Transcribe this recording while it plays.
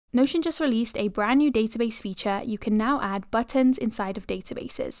Notion just released a brand new database feature. You can now add buttons inside of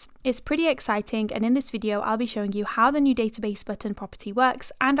databases. It's pretty exciting, and in this video I'll be showing you how the new database button property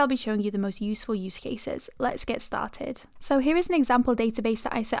works, and I'll be showing you the most useful use cases. Let's get started. So here is an example database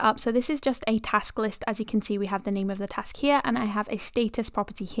that I set up. So this is just a task list. As you can see, we have the name of the task here, and I have a status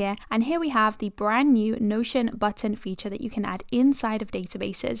property here, and here we have the brand new Notion button feature that you can add inside of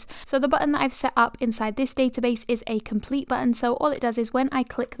databases. So the button that I've set up inside this database is a complete button. So all it does is when I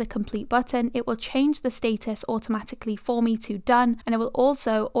click the complete button, it will change the status automatically for me to done, and it will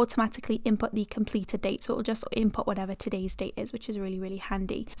also automatically input the completed date. So it will just input whatever today's date is, which is really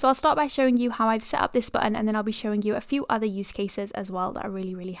handy. So I'll start by showing you how I've set up this button, and then I'll be showing you a few other use cases as well that are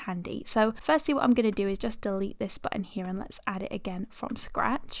really handy. So firstly, what I'm going to do is just delete this button here, and let's add it again from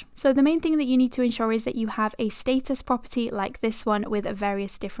scratch. So the main thing that you need to ensure is that you have a status property like this one with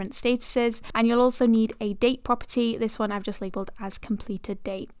various different statuses, and you'll also need a date property. This one I've just labeled as completed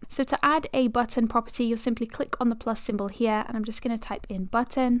date. So to add a button property, you'll simply click on the plus symbol here, and I'm just going to type in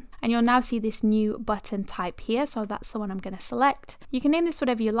button, and you'll now see this new button type here. So that's the one I'm going to select. You can name this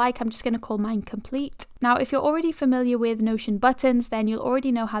whatever you like. I'm just going to call mine complete. Now, if you're already familiar with Notion buttons, then you'll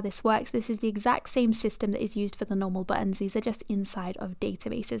already know how this works. This is the exact same system that is used for the normal buttons. These are just inside of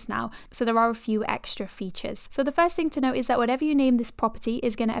databases now. So there are a few extra features. So the first thing to note is that whatever you name this property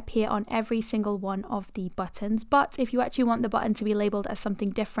is going to appear on every single one of the buttons. But if you actually want the button to be labeled as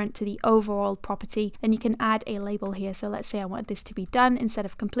something different to the overall property, then you can add a label here. So let's say I want this to be done instead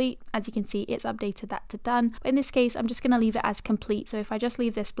of complete. As you can see, it's updated that to done. But in this case, I'm just going to leave it as complete. So if I just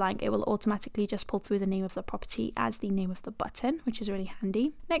leave this blank, it will automatically just pull through the name of the property as the name of the button, which is really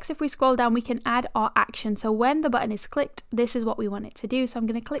handy. Next, if we scroll down, we can add our action. So when the button is clicked, this is what we want it to do. So I'm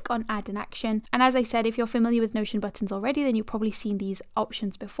going to click on add an action. And as I said, if you're familiar with Notion buttons already, then you've probably seen these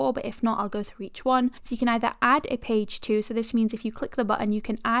options before, but if not, I'll go through each one. So you can either add a page to, so this means if you click the button, you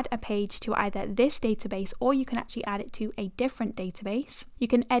can add a page to either this database, or you can actually add it to a different database. You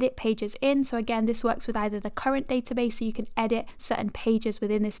can edit pages in. So again, this works with either the current database, so you can edit certain pages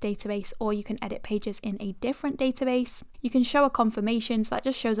within this database, or you can edit pages in a different database. You can show a confirmation, so that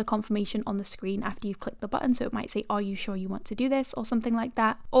just shows a confirmation on the screen after you've clicked the button. So it might say, are you sure you want to do this, or something like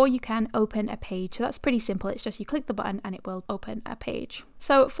that. Or you can open a page. So that's pretty simple. It's just you click the button and it will open a page.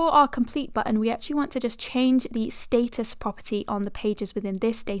 So for our complete button, we actually want to just change the status property on the pages within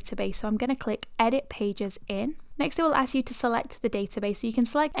this database. So I'm going to click edit pages in. Next, it will ask you to select the database. So you can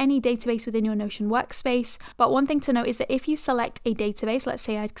select any database within your Notion workspace. But one thing to note is that if you select a database, let's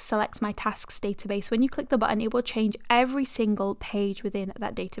say I select my tasks database, when you click the button, it will change every single page within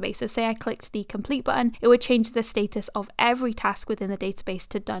that database. So say I clicked the complete button, it would change the status of every task within the database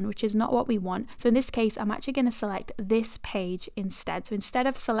to done, which is not what we want. So in this case, I'm actually going to select this page instead. So instead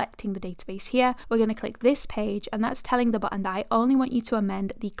of selecting the database here, we're going to click this page, and that's telling the button that I only want you to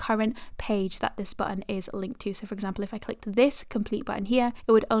amend the current page that this button is linked to. So for example, if I clicked this complete button here,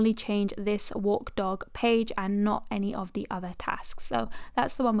 it would only change this walk dog page and not any of the other tasks. So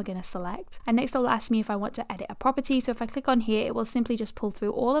that's the one we're going to select. And next, it'll ask me if I want to edit a property. So if I click on here, it will simply just pull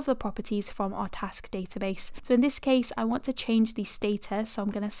through all of the properties from our task database. So in this case, I want to change the status. So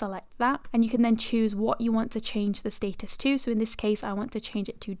I'm going to select that, and you can then choose what you want to change the status to. So in this case, I want to change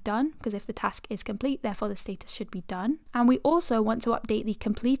it to done, because if the task is complete, therefore the status should be done. And we also want to update the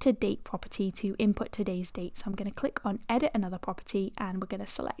completed date property to input today's date. So I'm going to click on edit another property, and we're going to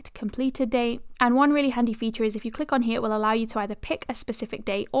select completed date. And one really handy feature is if you click on here, it will allow you to either pick a specific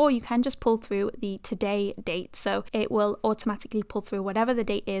date, or you can just pull through the today date. So it will automatically pull through whatever the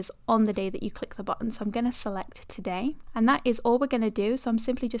date is on the day that you click the button. So I'm going to select today, and that is all we're going to do. So I'm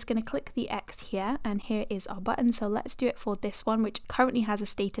simply just going to click the X here, and here is our button. So let's do it for this one, which currently has a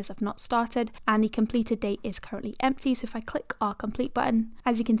status of not started, and the completed date is currently empty. So if I click our complete button,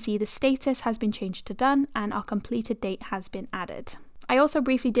 as you can see, the status has been changed to done, and our completed date has been added. I also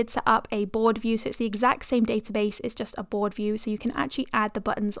briefly did set up a board view, so it's the exact same database, it's just a board view, so you can actually add the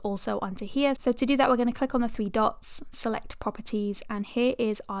buttons also onto here. So to do that, we're going to click on the three dots, select properties, and here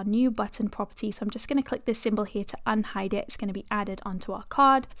is our new button property. So I'm just going to click this symbol here to unhide it. It's going to be added onto our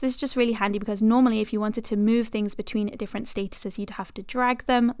card. So this is just really handy, because normally if you wanted to move things between different statuses, you'd have to drag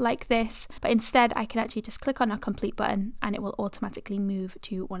them like this, but instead I can actually just click on our complete button, and it will automatically move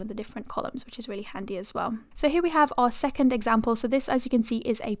to one of the different columns, which is really handy as well. So here we have our second example. So this, as as you can see,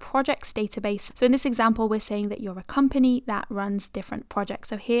 is a projects database. So in this example, we're saying that you're a company that runs different projects.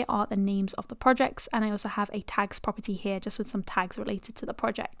 So here are the names of the projects, and I also have a tags property here just with some tags related to the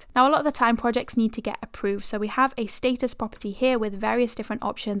project. Now, a lot of the time projects need to get approved. So we have a status property here with various different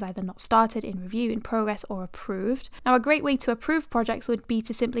options, either not started, in review, in progress, or approved. Now, a great way to approve projects would be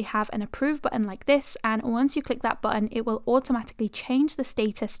to simply have an approve button like this, and once you click that button, it will automatically change the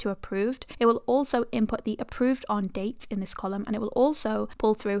status to approved. It will also input the approved on date in this column, and it will also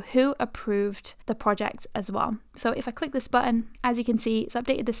pull through who approved the project as well. So if I click this button, as you can see, it's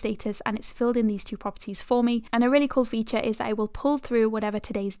updated the status and it's filled in these two properties for me. And a really cool feature is that it will pull through whatever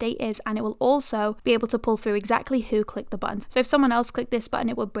today's date is, and it will also be able to pull through exactly who clicked the button. So if someone else clicked this button,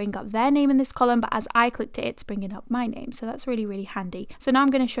 it will bring up their name in this column, but as I clicked it, it's bringing up my name. So that's really, really handy. So now I'm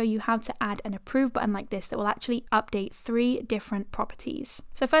going to show you how to add an approve button like this that will actually update 3 different properties.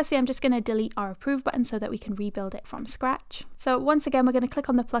 So firstly, I'm just going to delete our approve button so that we can rebuild it from scratch. So once again, we're going to click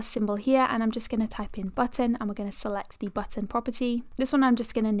on the plus symbol here, and I'm just going to type in button, and we're going to select the button property. This one I'm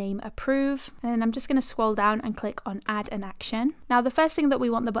just going to name approve, and then I'm just going to scroll down and click on add an action. Now, the first thing that we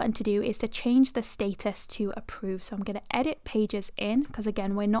want the button to do is to change the status to approve. So I'm going to edit pages in, because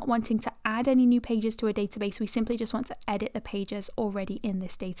again, we're not wanting to add any new pages to a database. We simply just want to edit the pages already in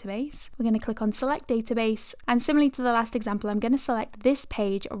this database. We're going to click on select database, and similarly to the last example, I'm going to select this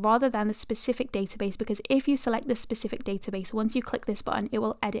page rather than the specific database, because if you select the specific database, once you click this button, it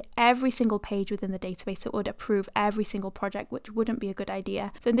will edit every single page within the database. So it would approve every single project, which wouldn't be a good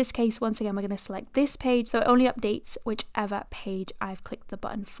idea. So in this case, once again, we're going to select this page, so it only updates whichever page I've clicked the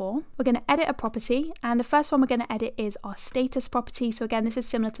button for. We're going to edit a property, and the first one we're going to edit is our status property. So again, this is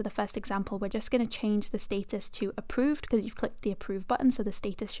similar to the first example. We're just going to change the status to approved because you've clicked the approve button, so the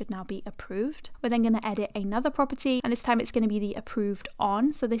status should now be approved. We're then going to edit another property, and this time it's going to be the approved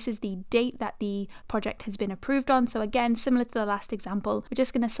on. So this is the date that the project has been approved on. So again, similar to the last example, we're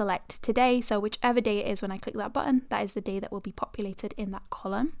just going to select today. So whichever day it is when I click that button, that is the day that will be populated in that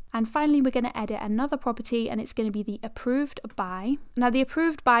column. And finally, we're going to edit another property, and it's going to be the approved by. Now, the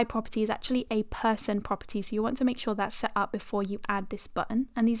approved by property is actually a person property, so you want to make sure that's set up before you add this button.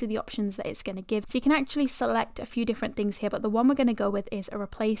 And these are the options that it's going to give. So you can actually select a few different things here, but the one we're going to go with is a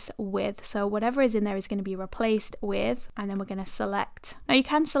replace with. So whatever is in there is going to be replaced with, and then we're going to select. Now, you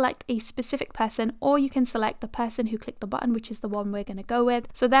can select a specific person, or you can select the person who clicked the button, which is the one we're going to go with.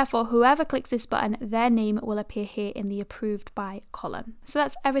 So therefore, whoever clicks this button, their name will appear here in the approved by column. So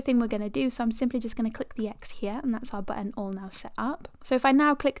that's everything we're going to do. So I'm simply just going to click the X here, and that's our button all now set up. So if I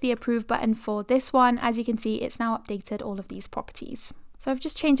now click the approve button for this one, as you can see, it's now updated all of these properties. So I've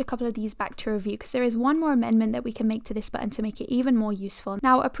just changed a couple of these back to review because there is one more amendment that we can make to this button to make it even more useful.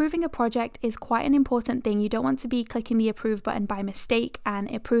 Now, approving a project is quite an important thing. You don't want to be clicking the approve button by mistake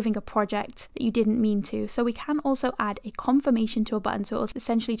and approving a project that you didn't mean to. So we can also add a confirmation to a button. So it'll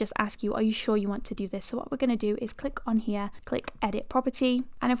essentially just ask you, are you sure you want to do this? So what we're going to do is click on here, click edit property.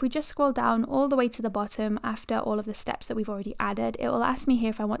 And if we just scroll down all the way to the bottom after all of the steps that we've already added, it will ask me here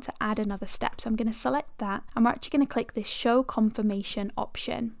if I want to add another step. So I'm going to select that, and we're actually going to click this show confirmation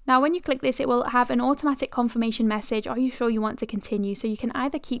option. Now, when you click this, it will have an automatic confirmation message. Are you sure you want to continue? So you can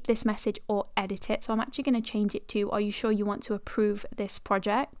either keep this message or edit it. So I'm actually going to change it to, are you sure you want to approve this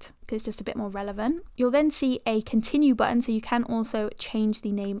project? Because it's just a bit more relevant. You'll then see a continue button. So you can also change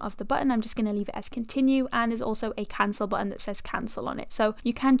the name of the button. I'm just going to leave it as continue. And there's also a cancel button that says cancel on it. So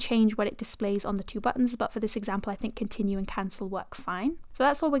you can change what it displays on the two buttons. But for this example, I think continue and cancel work fine. So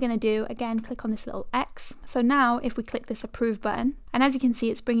that's all we're going to do. Again, click on this little X. So now if we click this approve button, and as you can see,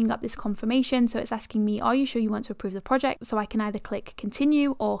 it's bringing up this confirmation. So it's asking me, are you sure you want to approve the project? So I can either click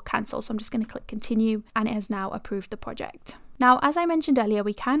continue or cancel. So I'm just going to click continue, and it has now approved the project. Now, as I mentioned earlier,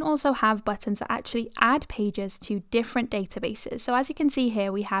 we can also have buttons that actually add pages to different databases. So as you can see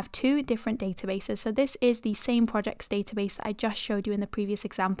here, we have 2 different databases. So this is the same projects database that I just showed you in the previous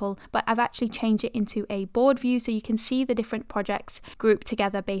example, but I've actually changed it into a board view so you can see the different projects grouped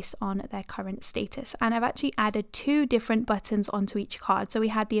together based on their current status. And I've actually added 2 different buttons onto each card. So we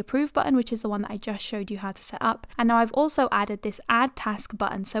had the approve button, which is the one that I just showed you how to set up. And now I've also added this add task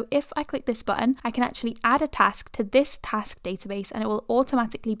button. So if I click this button, I can actually add a task to this task database, and it will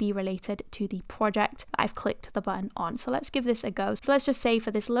automatically be related to the project that I've clicked the button on. So let's give this a go. So let's just say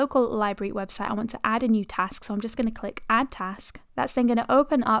for this local library website, I want to add a new task. So I'm just going to click add task. That's then going to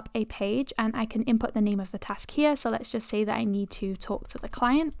open up a page, and I can input the name of the task here. So let's just say that I need to talk to the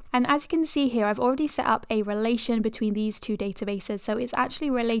client. And as you can see here, I've already set up a relation between these 2 databases. So it's actually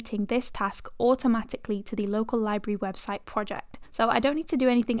relating this task automatically to the local library website project. So I don't need to do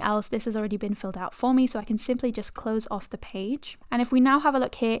anything else. This has already been filled out for me, so I can simply just close off the page. And if we now have a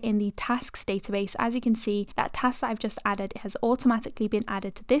look here in the tasks database, as you can see, that task that I've just added has automatically been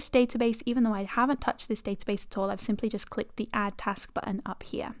added to this database. Even though I haven't touched this database at all, I've simply just clicked the add task button up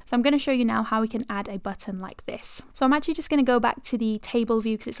here. So I'm going to show you now how we can add a button like this. So I'm actually just going to go back to the table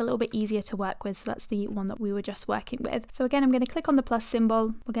view because it's a little bit easier to work with. So that's the one that we were just working with. So again, I'm going to click on the plus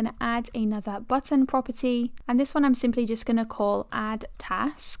symbol. We're going to add another button property, and this one I'm simply just going to call add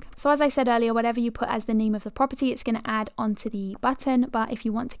task. So as I said earlier, whatever you put as the name of the property, it's going to add onto the button, but if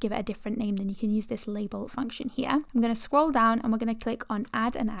you want to give it a different name, then you can use this label function here. I'm going to scroll down and we're going to click on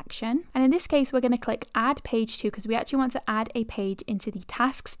add an action, and in this case we're going to click add page to, because we actually want to add a page into the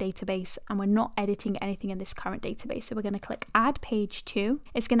tasks database and we're not editing anything in this current database. So we're going to click add page to.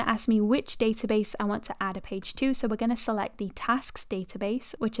 It's going to ask me which database I want to add a page to, so we're going to select the tasks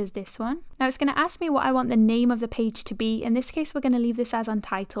database, which is this one. Now it's going to ask me what I want the name of the page to be. In this case we're going to leave this as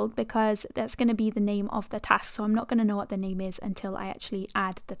untitled because that's going to be the name of the task, so I'm not going to know what the name is until I actually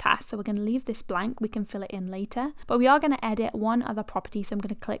add the task. So we're going to leave this blank. We can fill it in later, but we are going to edit one other property. So I'm going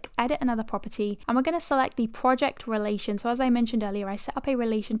to click edit another property, and we're going to select the project relation. So as I mentioned earlier, I set up a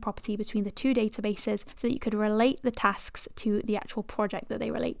relation property between the two databases so that you could relate the tasks to the actual project that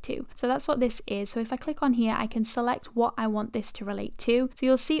they relate to. So that's what this is. So if I click on here, I can select what I want this to relate to. So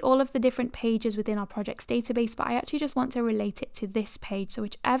you'll see all of the different pages within our projects database, but I actually just want to relate it to this page. So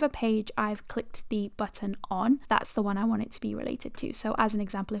whichever page I've clicked the button on, that's the one I want it to be related to. So as an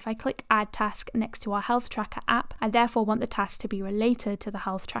example, if I click add task next to our health tracker app, I therefore want the task to be related to the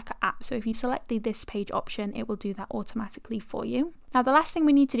health tracker app. So if you select the this page option, it will do that automatically for you. Now the last thing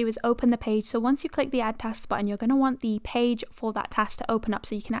we need to do is open the page. So once you click the add task button, you're going to want the page for that task to open up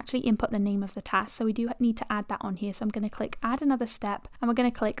so you can actually input the name of the task. So we do need to add that on here. So I'm going to click add another step, and we're going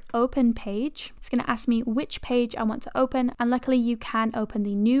to click open page. It's going to ask me which page I want to open, and luckily you can open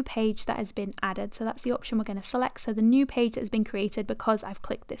the new page that has been added. So that's the option we're going to select. So the new page that has been created because I've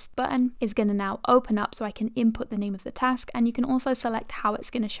clicked this button is going to now open up so I can input the name of the task, and you can also select how it's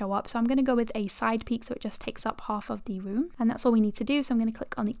going to show up. So I'm going to go with a side peek so it just takes up half of the room, and that's all we need to do. So I'm going to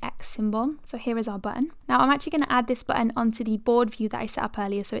click on the X symbol. So here is our button. Now I'm actually going to add this button onto the board view that I set up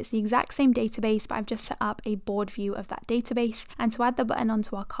earlier. So it's the exact same database, but I've just set up a board view of that database. And to add the button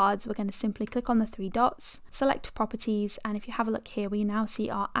onto our cards, we're going to simply click on the three dots, select properties, and if you have a look here, we now see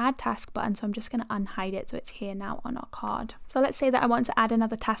our add task button. So I'm just going to unhide it so it's here now on our card. So let's say that I want to add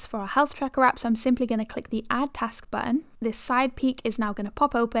another task for our health tracker app. So I'm simply going to click the add task button. This side peek is now going to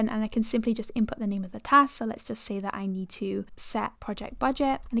pop open, and I can simply just input the name of the task. So let's just say that I need to set project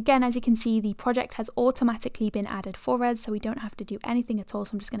budget. And again, as you can see, the project has automatically been added for us, so we don't have to do anything at all.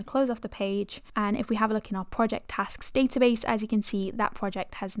 So I'm just going to close off the page. And if we have a look in our project tasks database, as you can see, that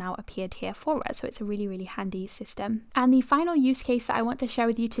project has now appeared here for us. So it's a really, really handy system. And the final use case that I want to share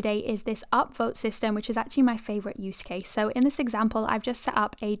with you today is this upvote system, which is actually my favorite use case. So in this example, I've just set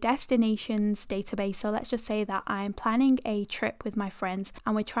up a destinations database. So let's just say that I'm planning a trip with my friends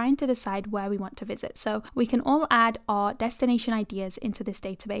and we're trying to decide where we want to visit. So we can all add our destination ideas into this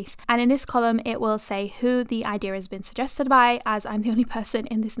database, and in this column it will say who the idea has been suggested by. As I'm the only person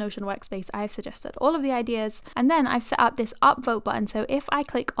in this Notion workspace, I have suggested all of the ideas, and then I've set up this upvote button. So if I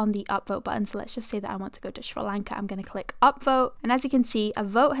click on the upvote button, so let's just say that I want to go to Sri Lanka, I'm going to click upvote, and as you can see, a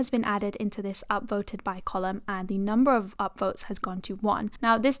vote has been added into this upvoted by column, and the number of upvotes has gone to 1.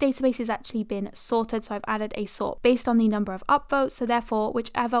 Now this database has actually been sorted, so I've added a sort based on the number of upvotes, so therefore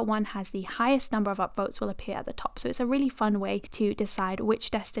whichever one has the highest number of upvotes will appear at the top. So it's a really fun way to decide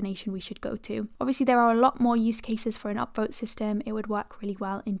which destination we should go to. Obviously there are a lot more use cases for an upvote system. It would work really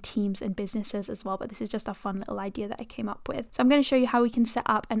well in teams and businesses as well, but this is just a fun little idea that I came up with. So I'm going to show you how we can set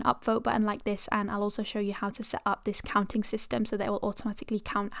up an upvote button like this, and I'll also show you how to set up this counting system so that it will automatically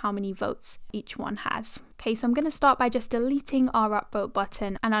count how many votes each one has. Okay, so I'm going to start by just deleting our upvote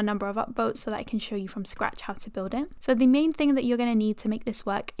button and our number of upvotes so that I can show you from scratch how to build it. So the main thing that you're going to need to make this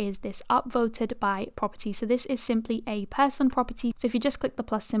work is this upvoted by property. So this is simply a person property. So if you just click the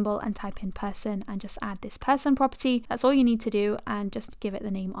plus symbol and type in person and just add this person property, that's all you need to do, and just give it the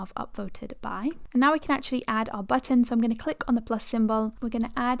name of upvoted by. And now we can actually add our button. So I'm going to click on the plus symbol. We're going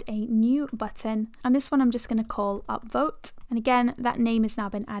to add a new button, and this one I'm just going to call upvote. And again, that name has now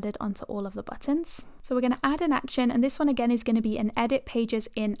been added onto all of the buttons. So we're going to add an action, and this one again is going to be an edit pages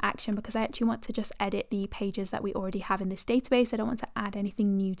in action, because I actually want to just edit the pages that we already have in this database. I don't want to add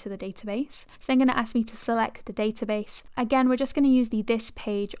anything new to the database. So then going to ask me to select the database. Again, we're just going to use the this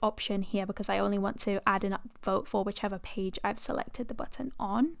page option here because I only want to add an upvote for whichever page I've selected the button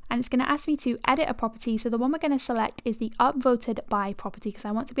on. And it's going to ask me to edit a property. So the one we're going to select is the upvoted by property, because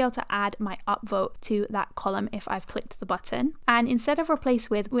I want to be able to add my upvote to that column if I've clicked the button. And instead of replace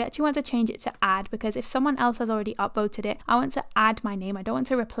with, we actually want to change it to add, because if someone else has already upvoted it, I want to add my name. I don't want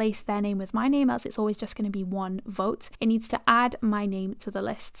to replace their name with my name, else it's always just going to be one vote. It needs to add my name to the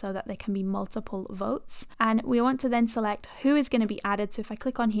list so that there can be multiple votes. And we want to then select who is going to be added. So if I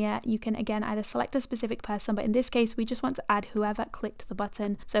click on here, you can again either select a specific person, but in this case we just want to add whoever clicked the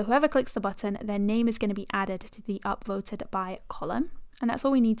button. So whoever clicks the button, their name is going to be added to the upvoted by column. And that's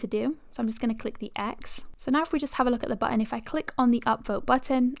all we need to do. So I'm just going to click the X. So now if we just have a look at the button, if I click on the upvote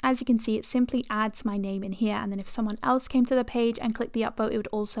button, as you can see, it simply adds my name in here. And then if someone else came to the page and clicked the upvote, it would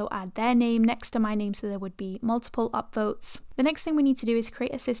also add their name next to my name. So there would be multiple upvotes. The next thing we need to do is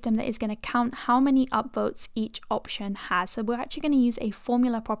create a system that is going to count how many upvotes each option has. So we're actually going to use a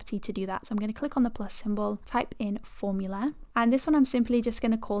formula property to do that. So I'm going to click on the plus symbol, type in formula. And this one I'm simply just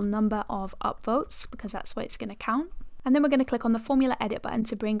going to call number of upvotes, because that's what it's going to count. And then we're going to click on the formula edit button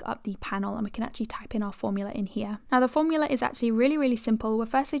to bring up the panel, and we can actually type in our formula in here. Now the formula is actually really simple. We're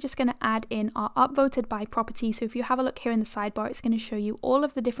firstly just going to add in our upvoted by property. So if you have a look here in the sidebar, it's going to show you all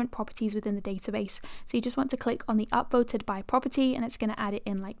of the different properties within the database. So you just want to click on the upvoted by property, and it's going to add it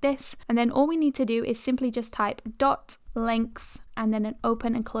in like this. And then all we need to do is simply just type dot length and then an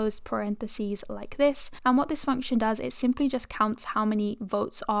open and closed parentheses like this. And what this function does, it simply just counts how many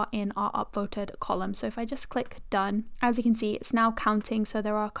votes are in our upvoted column. So if I just click done, as you can see, it's now counting. So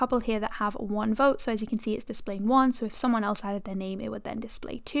there are a couple here that have one vote. So as you can see, it's displaying 1. So if someone else added their name, it would then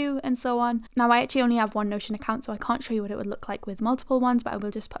display 2 and so on. Now I actually only have one Notion account, so I can't show you what it would look like with multiple ones, but I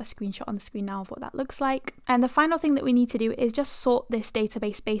will just put a screenshot on the screen now of what that looks like. And the final thing that we need to do is just sort this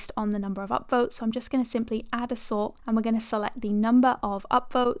database based on the number of upvotes. So I'm just going to simply add a sort, and we're going to select the number of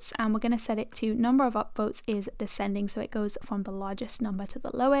upvotes, and we're going to set it to number of upvotes is descending, so it goes from the largest number to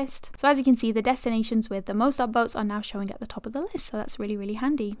the lowest. So as you can see, the destinations with the most upvotes are now showing at the top of the list, so that's really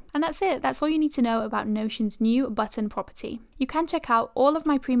handy. And that's it. That's all you need to know about Notion's new button property. You can check out all of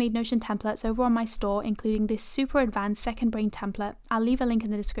my pre-made Notion templates over on my store, including this super advanced second brain template. I'll leave a link in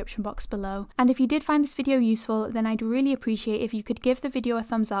the description box below. And if you did find this video useful, then I'd really appreciate if you could give the video a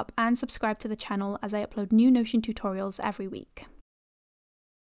thumbs up and subscribe to the channel, as I upload new Notion tutorials every week.